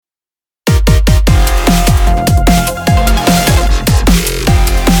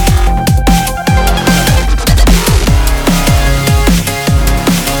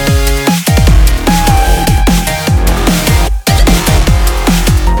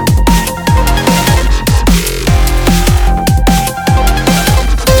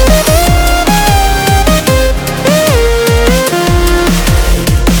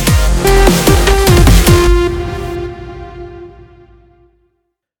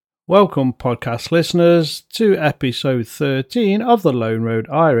Welcome, podcast listeners, to episode 13 of the Lone Road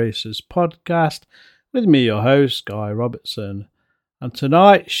iRacers podcast with me, your host, Guy Robertson. And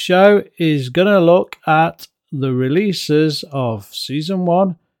tonight's show is going to look at the releases of Season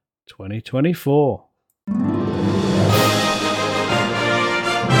 1, 2024.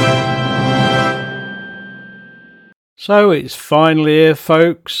 So it's finally here,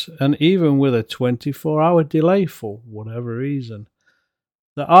 folks, and even with a 24-hour delay for whatever reason.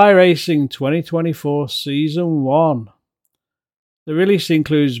 The iRacing 2024 Season 1. The release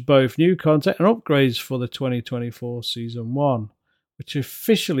includes both new content and upgrades for the 2024 Season 1, which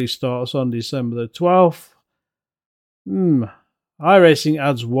officially starts on December the 12th. iRacing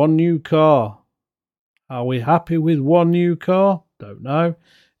adds one new car. Are we happy with one new car? Don't know.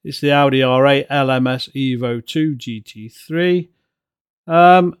 It's the Audi R8 LMS Evo 2 GT3.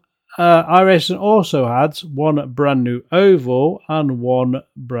 iRacing also adds one brand new oval and one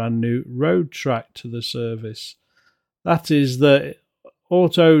brand new road track to the service. That is the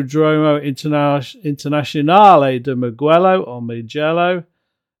Autodromo Internazionale di Mugello or Mugello,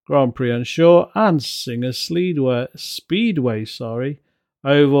 Grand Prix Unsure, and Singer Speedway,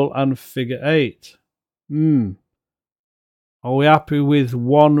 oval and figure 8. Are we happy with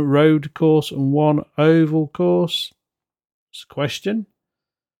one road course and one oval course? It's a question.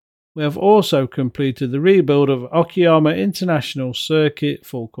 We have also completed the rebuild of Okayama International Circuit,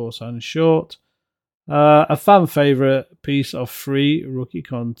 full course and short. A fan favourite piece of free rookie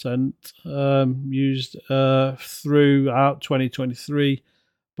content used throughout 2023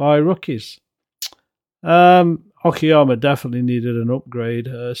 by rookies. Okayama definitely needed an upgrade,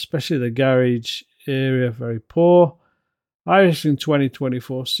 especially the garage area, very poor. iRacing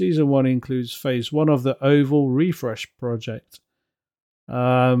 2024 Season 1 includes Phase 1 of the Oval Refresh project.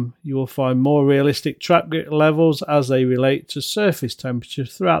 You will find more realistic track grip levels as they relate to surface temperature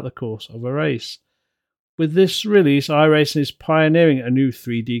throughout the course of a race. With this release, iRacing is pioneering a new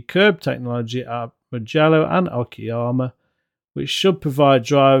 3D curb technology at Mugello and Okayama, which should provide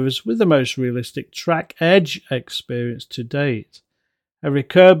drivers with the most realistic track edge experience to date. Every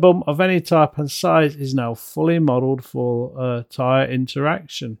curb bump of any type and size is now fully modelled for tyre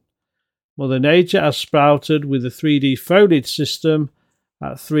interaction. Mother Nature has sprouted with the 3D foliage system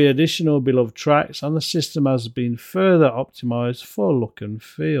at 3 additional beloved tracks, and the system has been further optimised for look and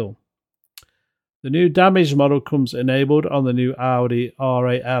feel. The new damage model comes enabled on the new Audi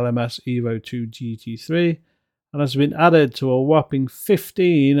R8 LMS Evo 2 GT3 and has been added to a whopping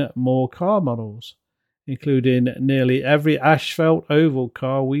 15 more car models, including nearly every asphalt oval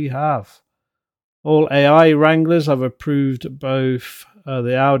car we have. All AI wranglers have approved both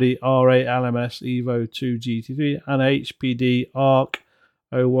the Audi R8 LMS Evo 2 GT3 and HPD ARC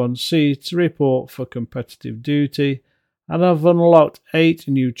 01C to report for competitive duty and have unlocked 8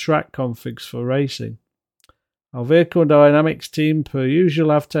 new track configs for racing. Our vehicle dynamics team, per usual,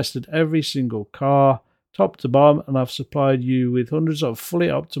 have tested every single car, top to bottom, and have supplied you with hundreds of fully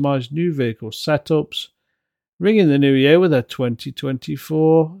optimised new vehicle setups, ringing the new year with a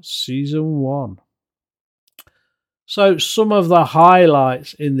 2024 Season 1. So some of the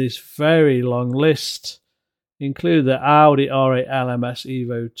highlights in this very long list include the Audi R8 LMS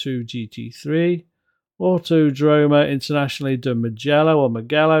Evo 2 GT3, Autodromo Internazionale di Mugello or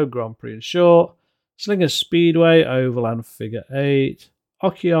Mugello Grand Prix and Short, Slinger Speedway Oval and Figure 8,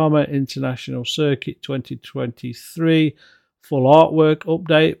 Okayama International Circuit 2023 full artwork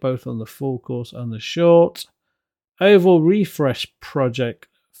update both on the full course and the short, Oval Refresh Project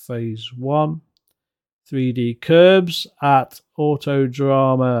Phase 1, 3D curbs at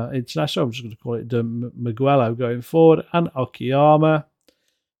Autodromo International, I'm just going to call it Mugello going forward, and Okayama.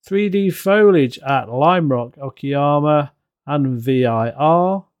 3D foliage at Lime Rock, Okayama, and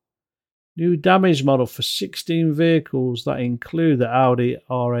VIR. New damage model for 16 vehicles that include the Audi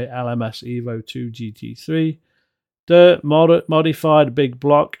R8 LMS Evo 2 GT3, Dirt Modified Big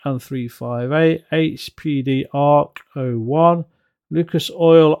Block and 358, HPD ARC 01, Lucas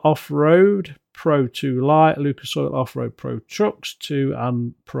Oil Off-Road Pro 2 Light, Lucas Oil Off-Road Pro Trucks 2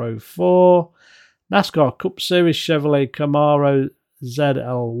 and Pro 4, NASCAR Cup Series Chevrolet Camaro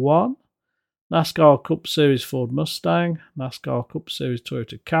ZL1, NASCAR Cup Series Ford Mustang, NASCAR Cup Series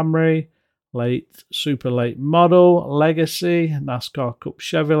Toyota Camry, Super Late Model, Legacy, NASCAR Cup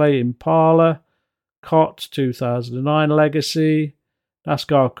Chevrolet Impala, COT 2009 Legacy,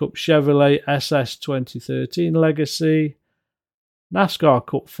 NASCAR Cup Chevrolet SS 2013 Legacy, NASCAR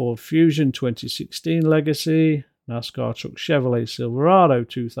Cup Ford Fusion 2016 Legacy, NASCAR Truck Chevrolet Silverado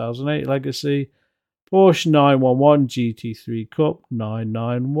 2008 Legacy, Porsche 911 GT3 Cup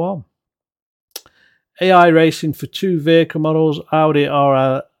 991. AI racing for 2 vehicle models, Audi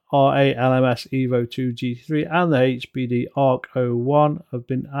RA-LMS Evo 2 G3 and the HPD Arc 01 have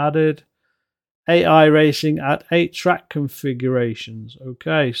been added. AI racing at 8 track configurations.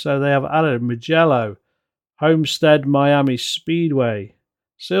 Okay, so they have added Mugello, Homestead Miami Speedway,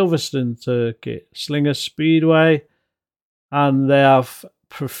 Silverstone Circuit, Slinger Speedway, and they have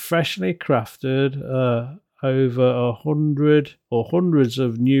professionally crafted over 100 or hundreds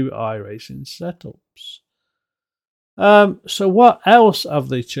of new iRacing setups. So what else have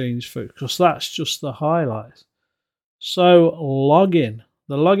they changed for? Because that's just the highlights. So login.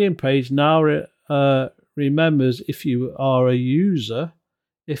 The login page now remembers if you are a user,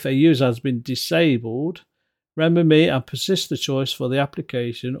 if a user has been disabled, remember me and persist the choice for the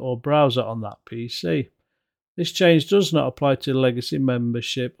application or browser on that PC. This change does not apply to legacy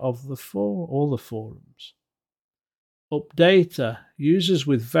membership of all the forums. Updater. Users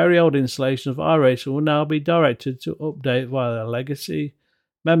with very old installation of iRacing will now be directed to update via their legacy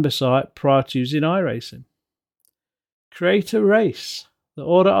member site prior to using iRacing. Create a race. The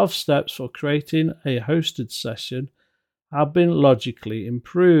order of steps for creating a hosted session have been logically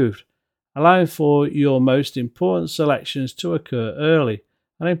improved, allowing for your most important selections to occur early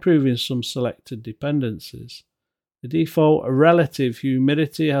and improving some selected dependencies. The default relative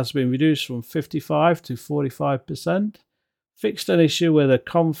humidity has been reduced from 55 to 45%. Fixed an issue where we're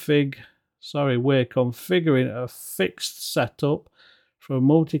configuring a fixed setup for a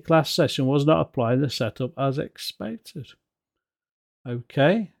multi-class session was not applying the setup as expected.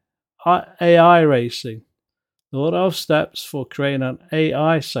 Okay. AI racing. The order of steps for creating an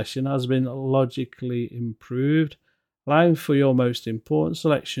AI session has been logically improved, allowing for your most important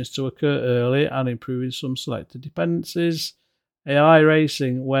selections to occur early and improving some selected dependencies. AI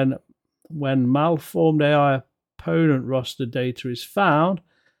racing. When malformed AI opponent roster data is found,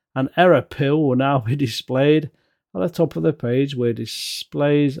 an error pill will now be displayed at the top of the page which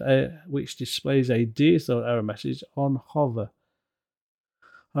displays a default error message on hover.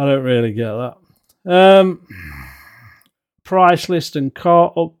 I don't really get that. Price list and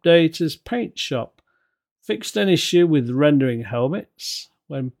car updaters. Paint shop. Fixed an issue with rendering helmets.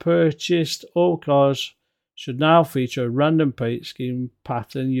 When purchased, all cars should now feature a random paint scheme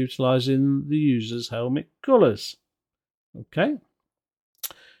pattern utilizing the user's helmet colors. Okay.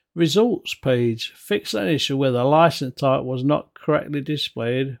 Results page. Fix an issue where the license type was not correctly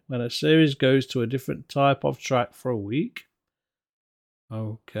displayed when a series goes to a different type of track for a week.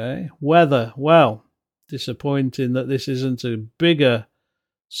 Okay. Weather. Well, disappointing that this isn't a bigger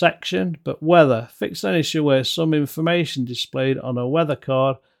section, but weather. Fix an issue where some information displayed on a weather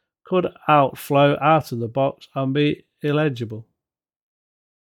card could outflow out of the box and be illegible.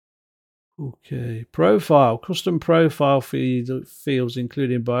 Okay. Profile. Custom profile fields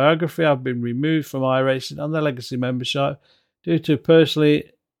including biography have been removed from iRacing and the legacy membership due to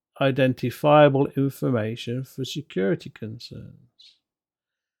personally identifiable information for security concerns.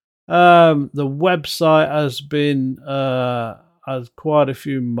 The website has quite a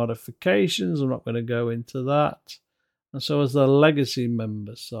few modifications. I'm not going to go into that. And so has the legacy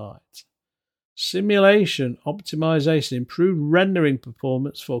member site. Simulation optimization, improved rendering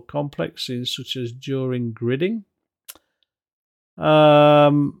performance for complex scenes such as during gridding.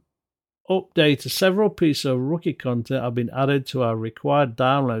 Update. Several pieces of rookie content have been added to our required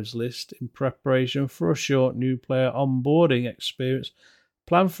downloads list in preparation for a short new player onboarding experience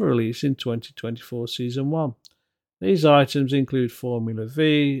planned for release in 2024 Season 1. These items include Formula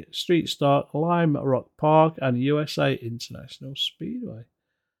V, Street Stock, Lime Rock Park, and USA International Speedway.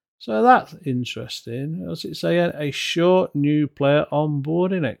 So that's interesting. As it say, a short new player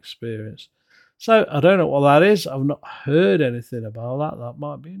onboarding experience. So I don't know what that is. I've not heard anything about that. That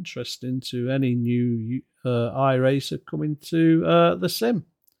might be interesting to any new iRacer coming to the sim.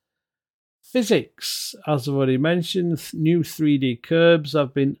 Physics, as I've already mentioned, new 3D curbs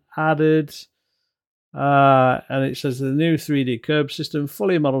have been added. And it says the new 3D curb system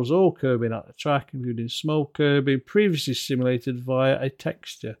fully models all curbing at the track, including small curbing previously simulated via a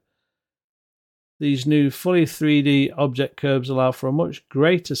texture. These new fully 3D object curbs allow for a much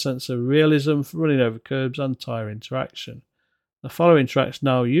greater sense of realism for running over curbs and tyre interaction. The following tracks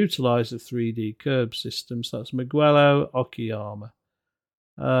now utilise the 3D curb system, so that's Mugello, Okayama.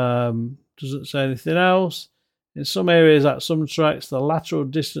 Doesn't say anything else. In some areas at some tracks, the lateral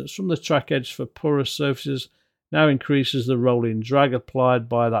distance from the track edge for porous surfaces now increases the rolling drag applied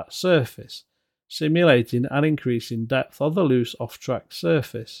by that surface, simulating an increase in depth of the loose off-track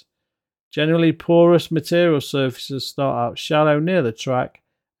surface. Generally, porous material surfaces start out shallow near the track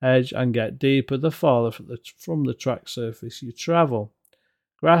edge and get deeper the farther from the track surface you travel.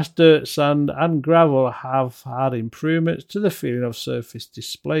 Grass, dirt, sand, and gravel have had improvements to the feeling of surface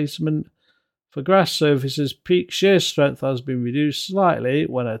displacement. For grass surfaces, peak shear strength has been reduced slightly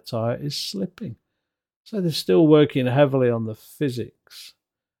when a tyre is slipping. So they're still working heavily on the physics.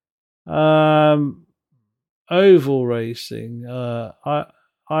 Oval Racing.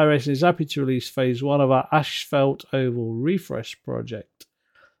 iRacing is happy to release phase 1 of our Asphalt Oval Refresh project.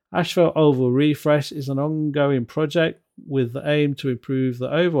 Asphalt Oval Refresh is an ongoing project with the aim to improve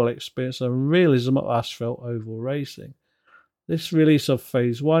the overall experience and realism of asphalt oval racing. This release of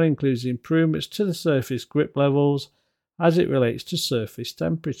phase 1 includes improvements to the surface grip levels as it relates to surface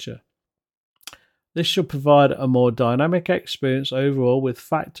temperature. This should provide a more dynamic experience overall with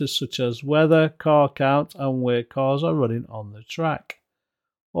factors such as weather, car count, and where cars are running on the track.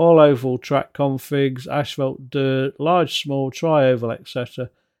 All oval track configs, asphalt, dirt, large, small, tri-oval, etc.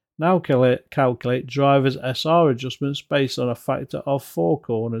 now calculate drivers' SR adjustments based on a factor of 4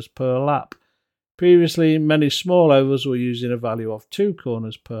 corners per lap. Previously, many small ovals were using a value of 2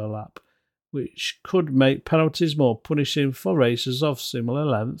 corners per lap, which could make penalties more punishing for races of similar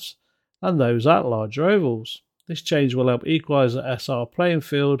lengths than those at larger ovals. This change will help equalise the SR playing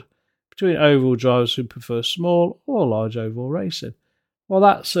field between oval drivers who prefer small or large oval racing. Well,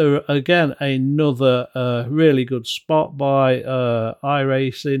 that's again another really good spot by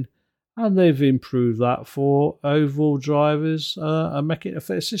iRacing, and they've improved that for oval drivers and making it a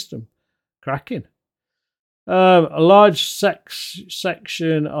fair system. Cracking. A large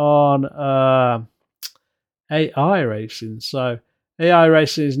section on AI racing. So AI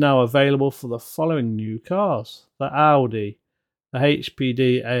racing is now available for the following new cars: the Audi, the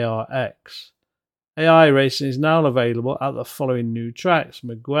HPD ARX. AI racing is now available at the following new tracks: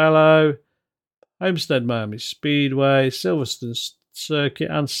 Mugello, Homestead Miami Speedway, Silverstone Circuit,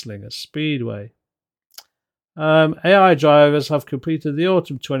 and Slinger Speedway. AI drivers have completed the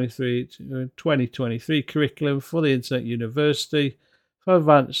autumn 2023 curriculum for the Internet University for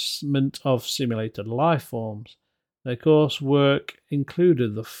advancement of simulated life forms. Their coursework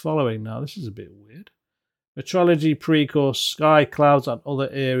included the following. Now, this is a bit weird: metrology pre-course, sky, clouds, and other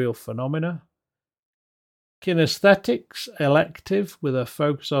aerial phenomena. Kinesthetics elective with a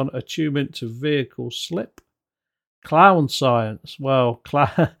focus on attunement to vehicle slip. Clown science. Well,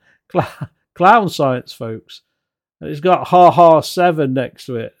 clown science, folks. And it's got Ha 7 next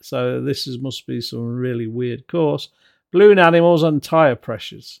to it, so this must be some really weird course. Balloon animals and tire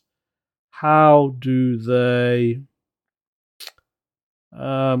pressures. How do they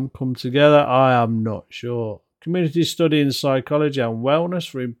come together? I am not sure. Community study in psychology and wellness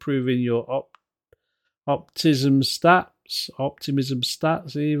for improving your optimism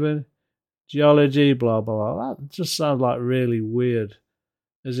stats even. Geology, blah, blah, blah. That just sounds like really weird.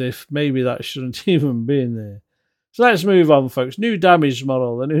 As if maybe that shouldn't even be in there. So let's move on, folks. New damage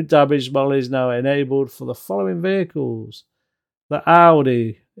model. The new damage model is now enabled for the following vehicles: the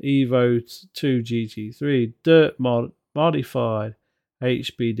Audi Evo 2 GT3, Dirt Modified,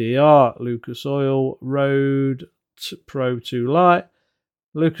 HPDR, Lucas Oil Road Pro 2 Lite,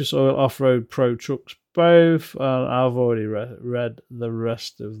 Lucas Oil Off-Road Pro Trucks both, and I've already read the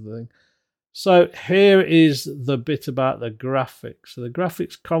rest of the thing. So here is the bit about the graphics. So the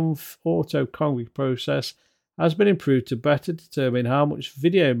graphics auto config process has been improved to better determine how much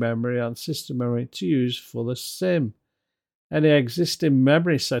video memory and system memory to use for the sim. Any existing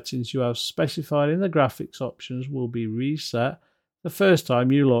memory settings you have specified in the graphics options will be reset the first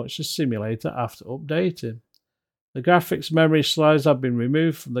time you launch the simulator after updating. The graphics memory slides have been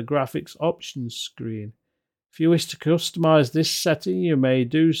removed from the graphics options screen. If you wish to customize this setting, you may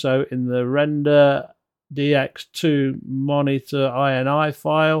do so in the Render DX2 Monitor INI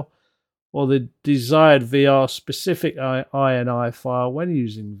file or the desired VR-specific INI file when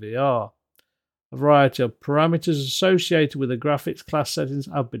using VR. A variety of parameters associated with the graphics class settings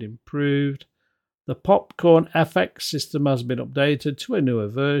have been improved. The Popcorn FX system has been updated to a newer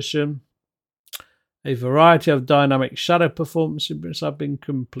version. A variety of dynamic shadow performance improvements have been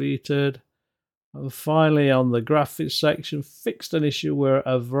completed. And finally, on the graphics section, fixed an issue where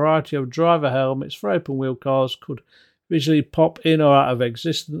a variety of driver helmets for open wheel cars could visually pop in or out of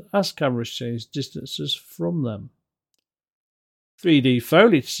existence as cameras change distances from them. 3D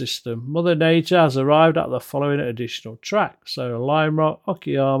foliage system. Mother Nature has arrived at the following additional tracks: so Lime Rock,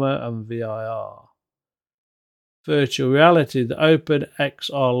 Okayama, and VIR. Virtual reality. The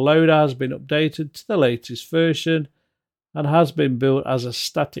OpenXR loader has been updated to the latest version and has been built as a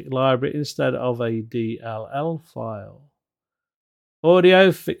static library instead of a DLL file.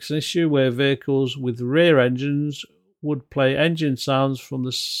 Audio. Fix an issue where vehicles with rear engines would play engine sounds from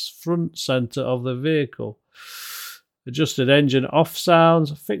the front center of the vehicle. Adjusted engine off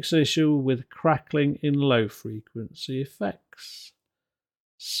sounds. Fixed an issue with crackling in low frequency effects.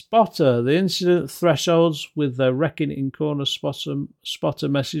 Spotter. The incident thresholds with the wrecking in corner spotter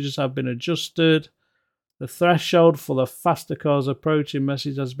messages have been adjusted. The threshold for the faster cars approaching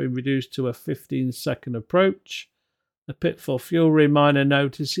message has been reduced to a 15-second approach. The pit for fuel reminder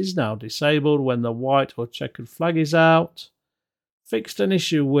notice is now disabled when the white or checkered flag is out. Fixed an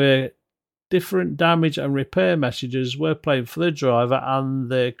issue where different damage and repair messages were played for the driver and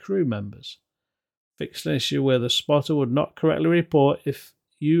their crew members. Fixed an issue where the spotter would not correctly report if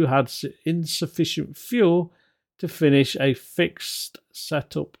you had insufficient fuel to finish a fixed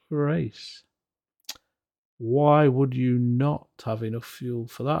setup race. Why would you not have enough fuel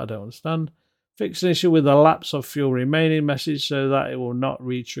for that? I don't understand. Fix an issue with the lapse of fuel remaining message so that it will not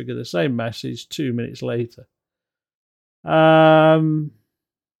re-trigger the same message 2 minutes later.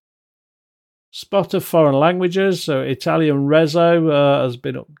 Spotter foreign languages. So Italian Rezo has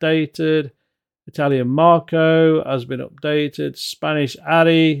been updated. Italian Marco has been updated. Spanish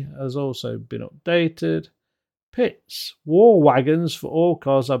Ari has also been updated. Pits. War wagons for all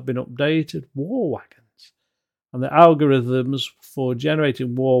cars have been updated. War wagons. And the algorithms for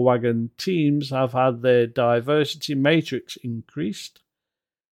generating war wagon teams have had their diversity matrix increased.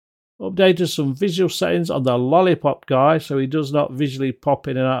 Updated some visual settings on the lollipop guy so he does not visually pop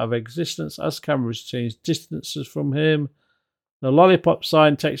in and out of existence as cameras change distances from him. The lollipop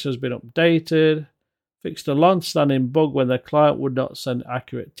sign text has been updated. Fixed a long-standing bug when the client would not send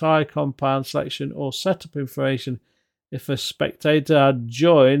accurate tyre compound selection or setup information if a spectator had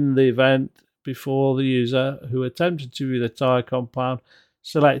joined the event before the user who attempted to view the tyre compound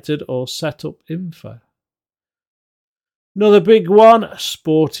selected or set up info. Another big one,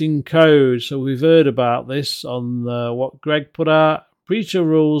 sporting code. So we've heard about this on what Greg put out. Breach of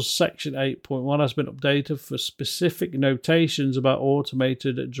rules section 8.1 has been updated for specific notations about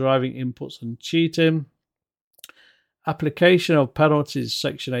automated driving inputs and cheating. Application of penalties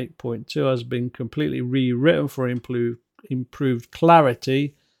section 8.2 has been completely rewritten for improved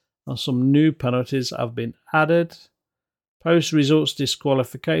clarity. And some new penalties have been added. Post-results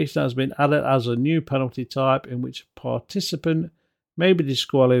disqualification has been added as a new penalty type in which a participant may be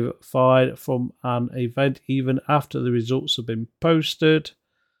disqualified from an event even after the results have been posted.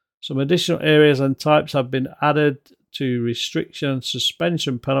 Some additional areas and types have been added to restriction and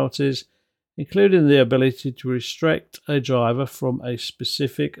suspension penalties, including the ability to restrict a driver from a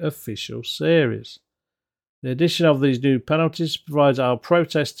specific official series. The addition of these new penalties provides our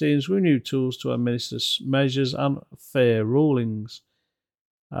protest teams with new tools to administer measures and fair rulings.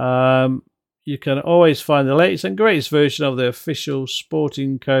 You can always find the latest and greatest version of the official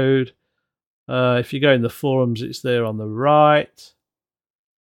sporting code. If you go in the forums, it's there on the right.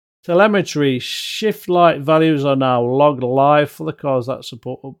 Telemetry. Shift light values are now logged live for the cars that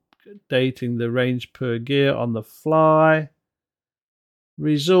support updating the range per gear on the fly.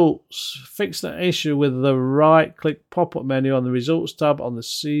 Results. Fix the issue with the right-click pop-up menu on the Results tab on the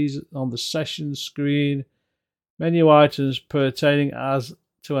session screen. Menu items pertaining as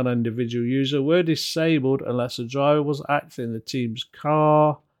to an individual user were disabled unless the driver was actually in the team's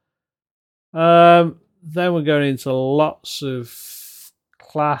car. Then we're going into lots of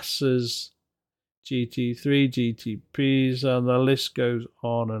classes, GT3, GTPs, and the list goes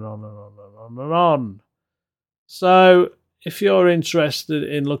on and on and on and on and on. So if you're interested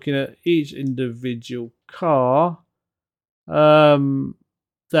in looking at each individual car, then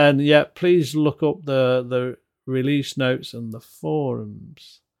yeah, please look up the release notes and the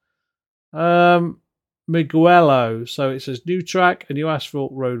forums. Miguelo. So it says new track, a new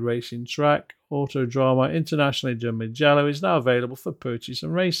asphalt road racing track. Autodrama Internationale di Mugello is now available for purchase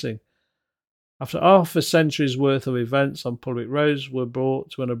and racing. After half a century's worth of events on public roads were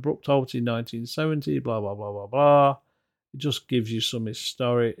brought to an abrupt halt in 1970, blah, blah, blah, blah, blah. It just gives you some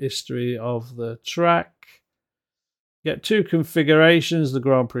history of the track. You get two configurations, the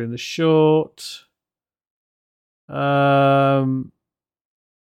Grand Prix and the Short. The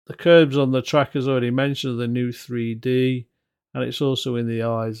curbs on the track, as already mentioned, are the new 3D, and it's also in the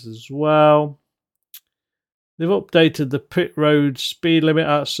eyes as well. They've updated the pit road speed limit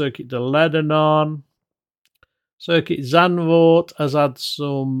at Circuit de Lebanon. Circuit Zandvoort has had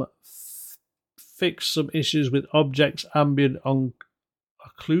fixed some issues with objects ambient on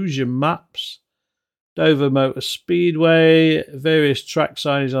occlusion maps. Dover Motor Speedway, various track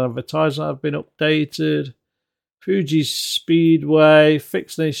signage and advertising have been updated. Fuji Speedway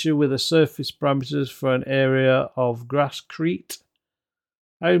fixed an issue with the surface parameters for an area of Grasscrete.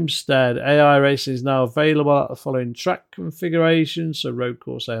 Homestead AI racing is now available at the following track configurations: so road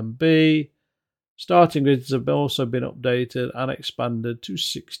course MB, Starting grids have also been updated and expanded to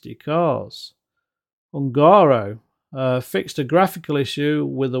 60 cars. Ungaro fixed a graphical issue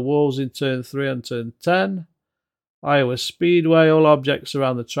with the walls in turn 3 and turn 10. Iowa Speedway, all objects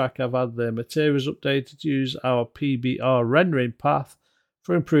around the track have had their materials updated to use our PBR rendering path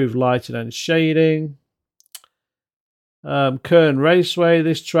for improved lighting and shading. Kern Raceway,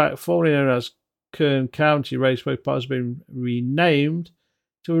 this track, formerly known as Kern County Raceway Park, has been renamed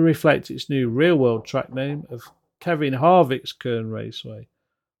to reflect its new real-world track name of Kevin Harvick's Kern Raceway.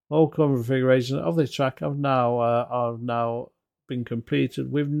 All configurations of this track have now been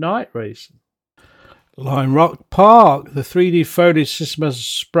completed with night racing. Lime Rock Park, the 3D foliage system has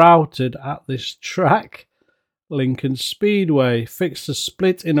sprouted at this track. Lincoln Speedway fixed a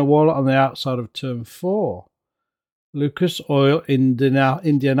split in a wall on the outside of Turn 4. Lucas Oil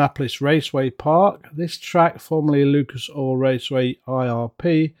Indianapolis Raceway Park. This track, formerly Lucas Oil Raceway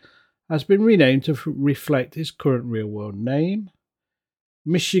IRP, has been renamed to reflect its current real-world name.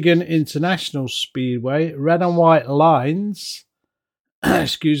 Michigan International Speedway, red and white lines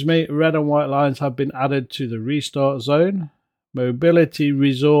red and white lines have been added to the restart zone. Mobility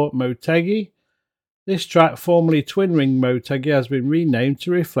Resort Motegi. This track, formerly Twin Ring Motegi, has been renamed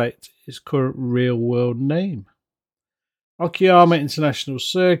to reflect its current real-world name. Okayama International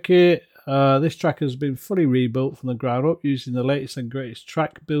Circuit. This track has been fully rebuilt from the ground up using the latest and greatest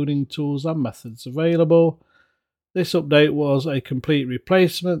track building tools and methods available. This update was a complete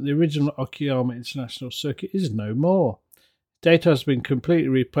replacement. The original Okayama International Circuit is no more. Data has been completely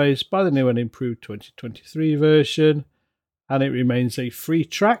replaced by the new and improved 2023 version, and it remains a free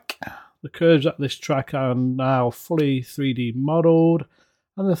track. The curves at this track are now fully 3D modelled,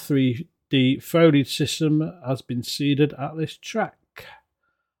 and the 3D foliage system has been seeded at this track.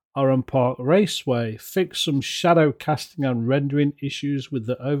 Oran Park Raceway fixed some shadow casting and rendering issues with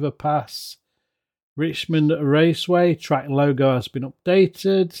the overpass. Richmond Raceway track logo has been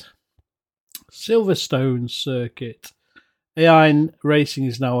updated. Silverstone Circuit. AI racing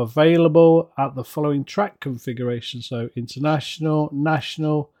is now available at the following track configuration. So international,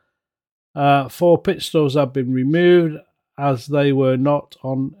 national. 4 pit stalls have been removed as they were not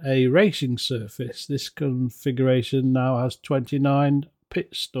on a racing surface. This configuration now has 29 pit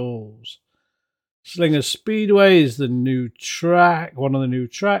stalls. Slinger Speedway is the new track, one of the new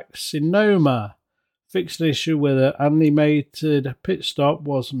tracks. Sonoma fixed an issue where the animated pit stop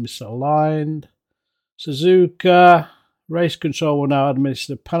was misaligned. Suzuka race control will now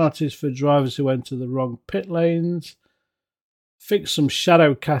administer penalties for drivers who enter the wrong pit lanes. Fix some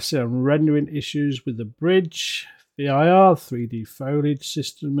shadow casting and rendering issues with the bridge. VIR 3D foliage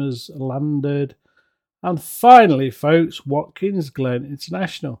system has landed. And finally, folks, Watkins Glen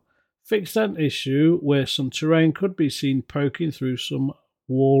International fixed an issue where some terrain could be seen poking through some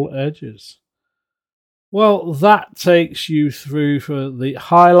wall edges. Well, that takes you through for the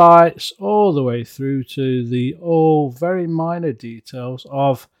highlights all the way through to the all very minor details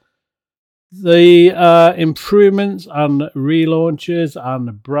of the improvements and relaunches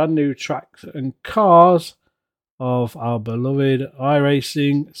and brand new tracks and cars of our beloved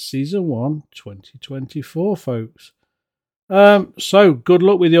iRacing Season 1 2024, folks. So, good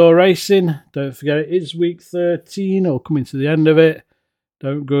luck with your racing. Don't forget it is week 13 or coming to the end of it.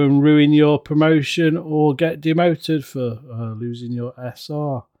 Don't go and ruin your promotion or get demoted for losing your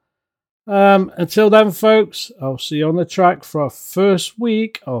SR. Until then, folks, I'll see you on the track for our first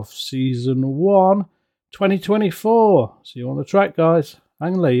week of Season 1 2024. See you on the track, guys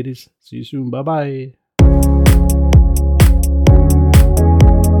and ladies. See you soon. Bye-bye.